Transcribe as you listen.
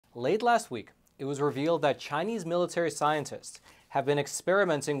Late last week, it was revealed that Chinese military scientists have been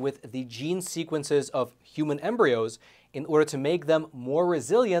experimenting with the gene sequences of human embryos in order to make them more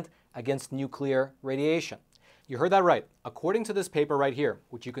resilient against nuclear radiation. You heard that right. According to this paper right here,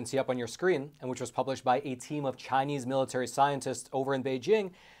 which you can see up on your screen, and which was published by a team of Chinese military scientists over in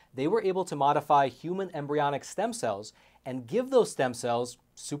Beijing, they were able to modify human embryonic stem cells and give those stem cells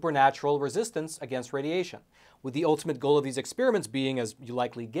supernatural resistance against radiation, with the ultimate goal of these experiments being, as you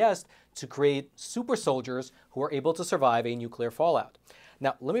likely guessed, to create super soldiers who are able to survive a nuclear fallout.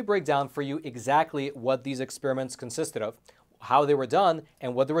 Now, let me break down for you exactly what these experiments consisted of, how they were done,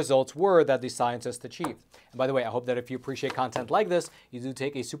 and what the results were that the scientists achieved. And by the way, I hope that if you appreciate content like this, you do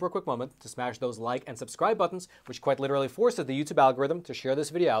take a super quick moment to smash those like and subscribe buttons, which quite literally forces the YouTube algorithm to share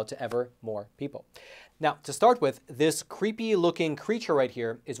this video out to ever more people. Now, to start with, this creepy looking creature right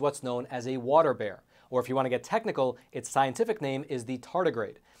here is what's known as a water bear, or if you want to get technical, its scientific name is the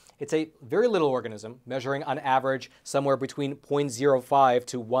tardigrade. It's a very little organism, measuring on average somewhere between 0.05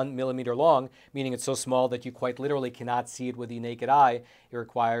 to 1 millimeter long, meaning it's so small that you quite literally cannot see it with the naked eye. It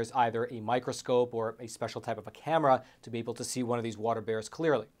requires either a microscope or a special type of a camera to be able to see one of these water bears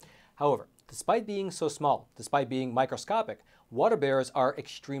clearly. However, despite being so small, despite being microscopic, water bears are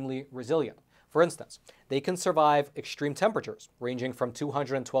extremely resilient. For instance, they can survive extreme temperatures, ranging from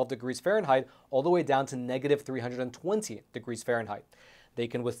 212 degrees Fahrenheit all the way down to negative 320 degrees Fahrenheit. They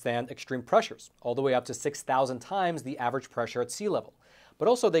can withstand extreme pressures, all the way up to 6,000 times the average pressure at sea level. But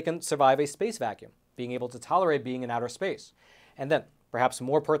also they can survive a space vacuum, being able to tolerate being in outer space. And then, perhaps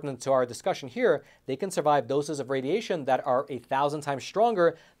more pertinent to our discussion here, they can survive doses of radiation that are 1,000 times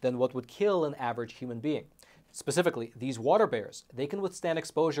stronger than what would kill an average human being. Specifically, these water bears, they can withstand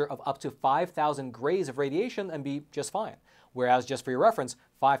exposure of up to 5,000 grays of radiation and be just fine. Whereas, just for your reference,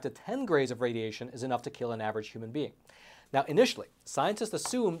 5 to 10 grays of radiation is enough to kill an average human being. Now, initially, scientists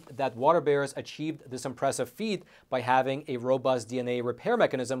assumed that water bears achieved this impressive feat by having a robust DNA repair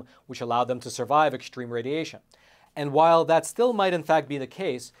mechanism which allowed them to survive extreme radiation. And while that still might in fact be the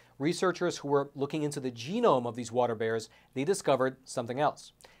case, researchers who were looking into the genome of these water bears, they discovered something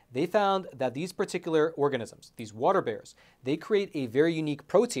else. They found that these particular organisms, these water bears, they create a very unique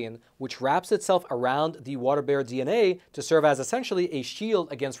protein which wraps itself around the water bear DNA to serve as essentially a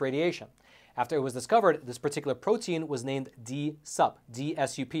shield against radiation. After it was discovered, this particular protein was named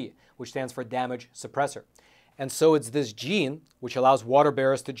DSUP, which stands for damage suppressor. And so it's this gene which allows water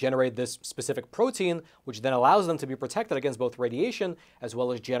bears to generate this specific protein, which then allows them to be protected against both radiation as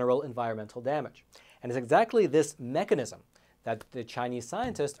well as general environmental damage. And it's exactly this mechanism that the Chinese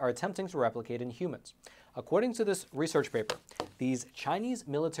scientists are attempting to replicate in humans. According to this research paper, these Chinese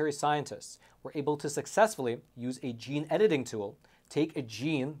military scientists were able to successfully use a gene editing tool, take a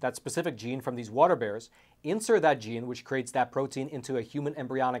gene, that specific gene from these water bears, insert that gene, which creates that protein, into a human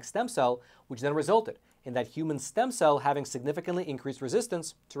embryonic stem cell, which then resulted in that human stem cell having significantly increased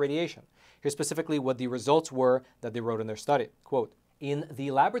resistance to radiation. Here's specifically what the results were that they wrote in their study. Quote, "In the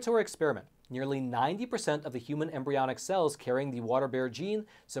laboratory experiment, nearly 90% of the human embryonic cells carrying the water bear gene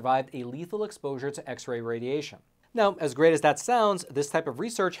survived a lethal exposure to X-ray radiation." Now, as great as that sounds, this type of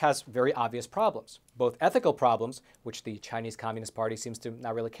research has very obvious problems. Both ethical problems, which the Chinese Communist Party seems to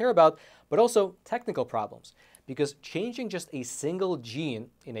not really care about, but also technical problems. Because changing just a single gene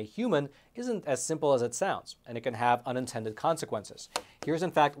in a human isn't as simple as it sounds, and it can have unintended consequences. Here's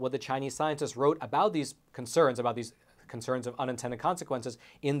in fact what the Chinese scientists wrote about these concerns of unintended consequences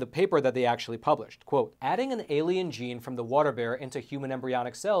in the paper that they actually published. Quote, "Adding an alien gene from the water bear into human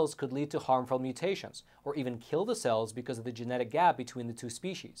embryonic cells could lead to harmful mutations, or even kill the cells because of the genetic gap between the two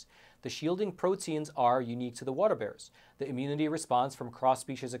species. The shielding proteins are unique to the water bears. The immunity response from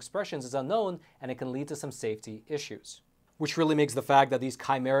cross-species expressions is unknown, and it can lead to some safety issues." Which really makes the fact that these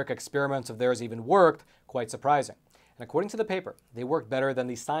chimeric experiments of theirs even worked quite surprising. And according to the paper, they worked better than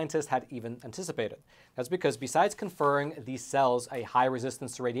the scientists had even anticipated. That's because besides conferring these cells a high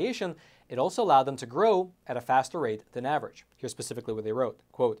resistance to radiation, it also allowed them to grow at a faster rate than average. Here's specifically what they wrote.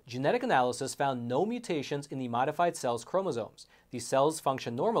 Quote, "Genetic analysis found no mutations in the modified cells' chromosomes. These cells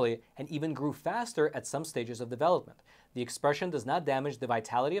function normally and even grew faster at some stages of development. The expression does not damage the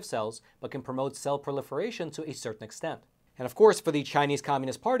vitality of cells, but can promote cell proliferation to a certain extent." And of course, for the Chinese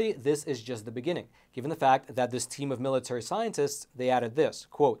Communist Party, this is just the beginning, given the fact that this team of military scientists, they added this,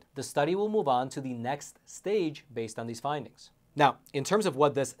 quote, "The study will move on to the next stage based on these findings." Now, in terms of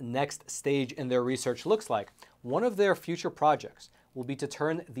what this next stage in their research looks like, one of their future projects will be to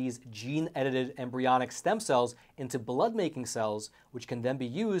turn these gene-edited embryonic stem cells into blood-making cells, which can then be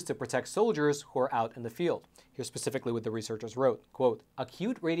used to protect soldiers who are out in the field. Here's specifically what the researchers wrote. Quote,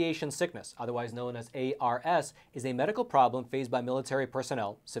 acute radiation sickness, otherwise known as ARS, is a medical problem faced by military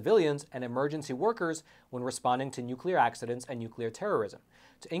personnel, civilians, and emergency workers when responding to nuclear accidents and nuclear terrorism.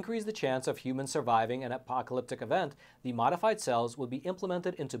 To increase the chance of humans surviving an apocalyptic event, the modified cells would be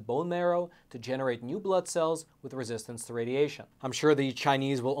implemented into bone marrow to generate new blood cells with resistance to radiation. I'm sure the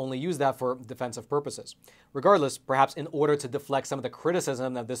Chinese will only use that for defensive purposes. Regardless, perhaps in order to deflect some of the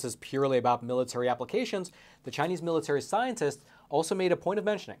criticism that this is purely about military applications, the Chinese military scientists also made a point of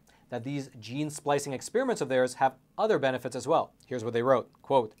mentioning that these gene splicing experiments of theirs have other benefits as well. Here's what they wrote.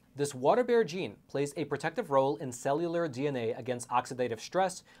 Quote, this water bear gene plays a protective role in cellular DNA against oxidative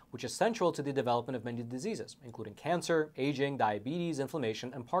stress, which is central to the development of many diseases, including cancer, aging, diabetes,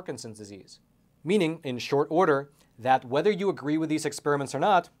 inflammation, and Parkinson's disease. Meaning, in short order, that whether you agree with these experiments or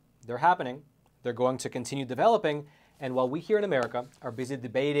not, they're happening, they're going to continue developing, and while we here in America are busy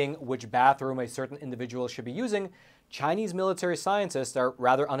debating which bathroom a certain individual should be using, Chinese military scientists are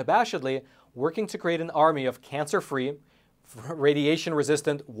rather unabashedly working to create an army of cancer-free,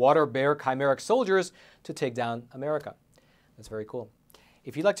 radiation-resistant water bear chimeric soldiers to take down America. That's very cool.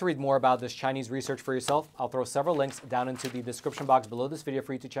 If you'd like to read more about this Chinese research for yourself, I'll throw several links down into the description box below this video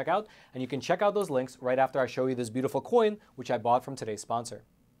for you to check out, and you can check out those links right after I show you this beautiful coin, which I bought from today's sponsor.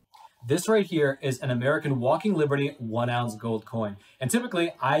 This right here is an American Walking Liberty 1-ounce gold coin. And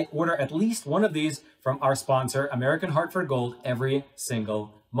typically, I order at least one of these from our sponsor, American Hartford Gold, every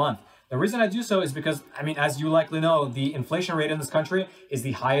single month. The reason I do so is because, I mean, as you likely know, the inflation rate in this country is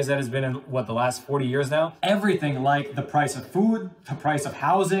the highest that has been in, the last 40 years now. Everything like the price of food, the price of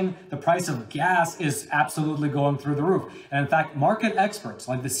housing, the price of gas is absolutely going through the roof. And in fact, market experts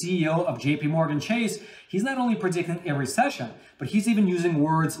like the CEO of JP Morgan Chase, he's not only predicting a recession, but he's even using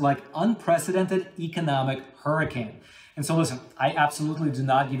words like unprecedented economic hurricane. And so listen, I absolutely do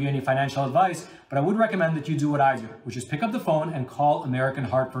not give you any financial advice, but I would recommend that you do what I do, which is pick up the phone and call American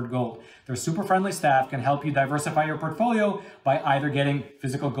Hartford Gold. Their super friendly staff can help you diversify your portfolio by either getting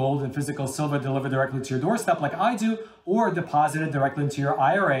physical gold and physical silver delivered directly to your doorstep like I do, or deposited directly into your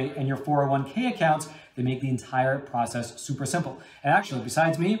IRA and your 401k accounts. They make the entire process super simple. And actually,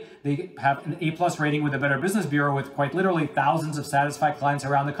 besides me, they have an A+ rating with the Better Business Bureau with quite literally thousands of satisfied clients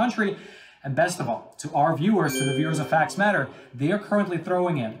around the country. And best of all, to our viewers, to the viewers of Facts Matter, they are currently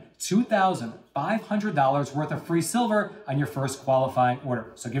throwing in $2,500 worth of free silver on your first qualifying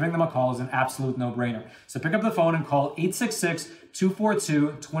order. So giving them a call is an absolute no-brainer. So pick up the phone and call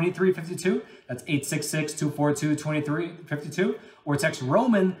 866-242-2352. That's 866-242-2352. Or text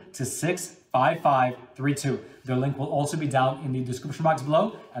Roman to 65532. Their link will also be down in the description box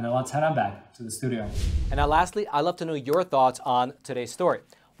below. And now let's head on back to the studio. And now lastly, I'd love to know your thoughts on today's story.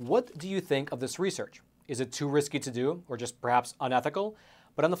 What do you think of this research? Is it too risky to do or just perhaps unethical?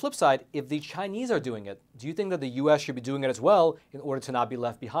 But on the flip side, if the Chinese are doing it, do you think that the US should be doing it as well in order to not be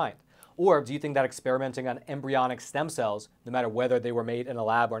left behind? Or do you think that experimenting on embryonic stem cells, no matter whether they were made in a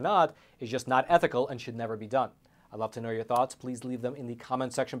lab or not, is just not ethical and should never be done? I'd love to know your thoughts. Please leave them in the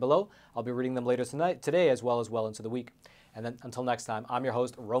comment section below. I'll be reading them later today, as well into the week. And then until next time, I'm your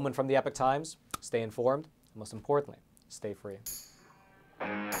host, Roman from the Epoch Times. Stay informed, and most importantly, stay free.